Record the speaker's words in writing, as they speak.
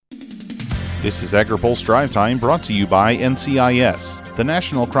This is AgriPulse Drive Time, brought to you by NCIS, the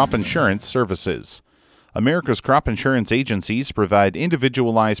National Crop Insurance Services. America's crop insurance agencies provide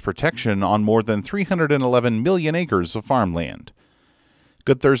individualized protection on more than 311 million acres of farmland.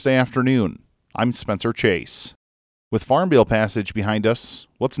 Good Thursday afternoon. I'm Spencer Chase. With Farm Bill passage behind us,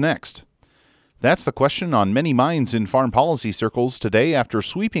 what's next? That's the question on many minds in farm policy circles today after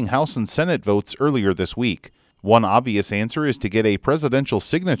sweeping House and Senate votes earlier this week. One obvious answer is to get a presidential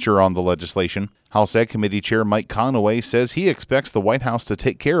signature on the legislation. House Ag Committee Chair Mike Conaway says he expects the White House to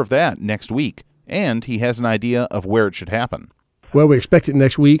take care of that next week, and he has an idea of where it should happen. Well, we expect it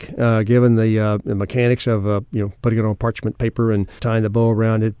next week, given the mechanics of putting it on parchment paper and tying the bow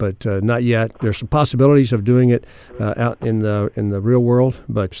around it, but not yet. There's some possibilities of doing it out in the real world,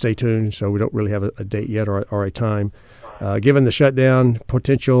 but stay tuned. So we don't really have a date yet or a time. Given the shutdown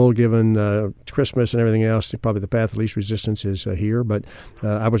potential, given Christmas and everything else, probably the path of least resistance is here. But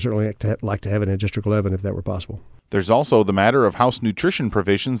I would certainly like to have it in District 11 if that were possible. There's also the matter of House nutrition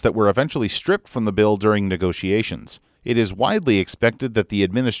provisions that were eventually stripped from the bill during negotiations. It is widely expected that the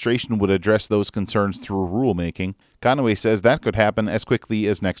administration would address those concerns through rulemaking. Conaway says that could happen as quickly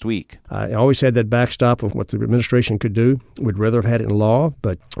as next week. I always had that backstop of what the administration could do. We'd rather have had it in law,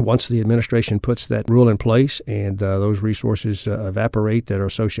 but once the administration puts that rule in place and those resources evaporate that are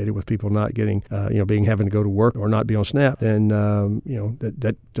associated with people not getting, having to go to work or not be on SNAP, then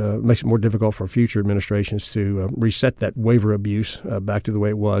that makes it more difficult for future administrations to reset that waiver abuse back to the way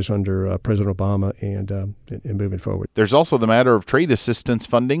it was under President Obama and moving forward. There's also the matter of trade assistance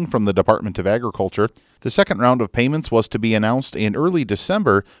funding from the Department of Agriculture. The second round of payments was to be announced in early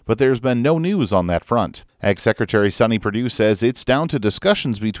December, but there's been no news on that front. Ag Secretary Sonny Perdue says it's down to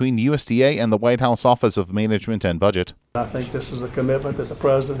discussions between USDA and the White House Office of Management and Budget. I think this is a commitment that the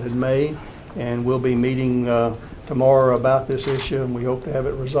President had made, and we'll be meeting tomorrow about this issue, and we hope to have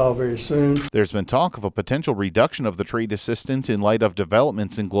it resolved very soon. There's been talk of a potential reduction of the trade assistance in light of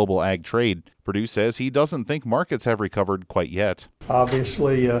developments in global ag trade. Perdue says he doesn't think markets have recovered quite yet.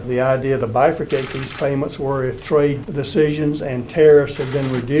 Obviously, the idea to bifurcate these payments were if trade decisions and tariffs have been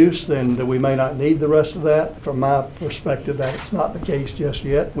reduced, then we may not need the rest of that. From my perspective, that's not the case just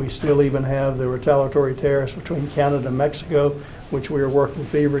yet. We still even have the retaliatory tariffs between Canada and Mexico, which we are working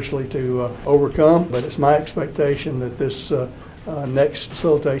feverishly to overcome. But it's my expectation that this next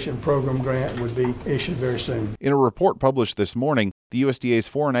facilitation program grant would be issued very soon. In a report published this morning, the USDA's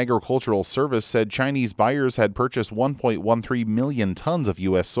Foreign Agricultural Service said Chinese buyers had purchased 1.13 million tons of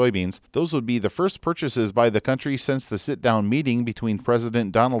U.S. soybeans. Those would be the first purchases by the country since the sit-down meeting between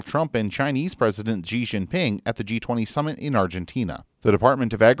President Donald Trump and Chinese President Xi Jinping at the G20 summit in Argentina. The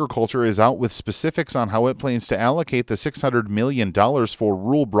Department of Agriculture is out with specifics on how it plans to allocate the $600 million for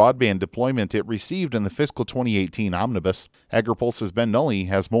rural broadband deployment it received in the fiscal 2018 omnibus. AgriPulse's Ben Nulley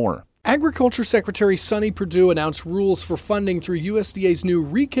has more. Agriculture Secretary Sonny Perdue announced rules for funding through USDA's new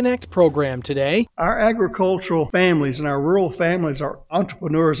Reconnect program today. Our agricultural families and our rural families are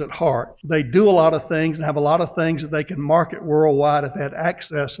entrepreneurs at heart. They do a lot of things and have a lot of things that they can market worldwide if they had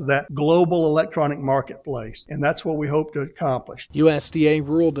access to that global electronic marketplace. And that's what we hope to accomplish. USDA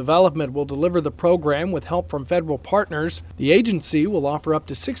Rural Development will deliver the program with help from federal partners. The agency will offer up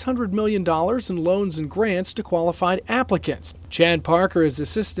to $600 million in loans and grants to qualified applicants. Chad Parker is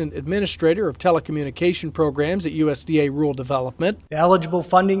Assistant Administrator of Telecommunication Programs at USDA Rural Development. The eligible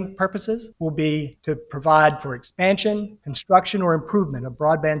funding purposes will be to provide for expansion, construction, or improvement of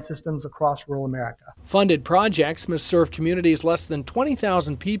broadband systems across rural America. Funded projects must serve communities less than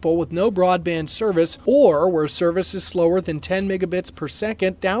 20,000 people with no broadband service or where service is slower than 10 megabits per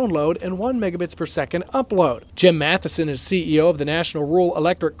second download and 1 megabits per second upload. Jim Matheson is CEO of the National Rural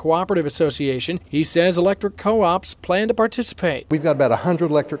Electric Cooperative Association. He says electric co-ops plan to participate. We've got about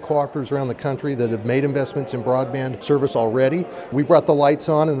 100 electric cooperatives around the country that have made investments in broadband service already. We brought the lights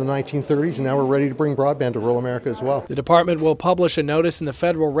on in the 1930s, and now we're ready to bring broadband to rural America as well. The department will publish a notice in the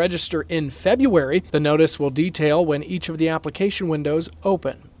Federal Register in February. The notice will detail when each of the application windows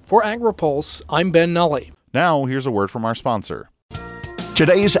open. For AgriPulse, I'm Ben Nulley. Now, here's a word from our sponsor.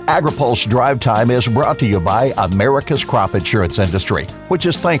 Today's AgriPulse Drive Time is brought to you by America's crop insurance industry, which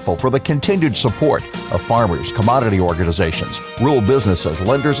is thankful for the continued support of farmers, commodity organizations, rural businesses,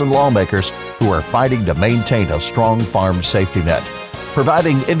 lenders, and lawmakers who are fighting to maintain a strong farm safety net.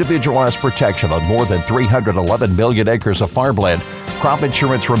 Providing individualized protection on more than 311 million acres of farmland, crop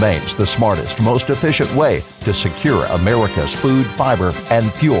insurance remains the smartest, most efficient way to secure America's food, fiber,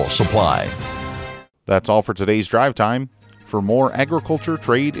 and fuel supply. That's all for today's Drive Time. For more agriculture,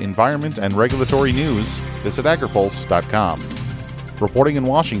 trade, environment, and regulatory news, visit agripulse.com. Reporting in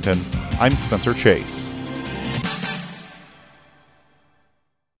Washington, I'm Spencer Chase.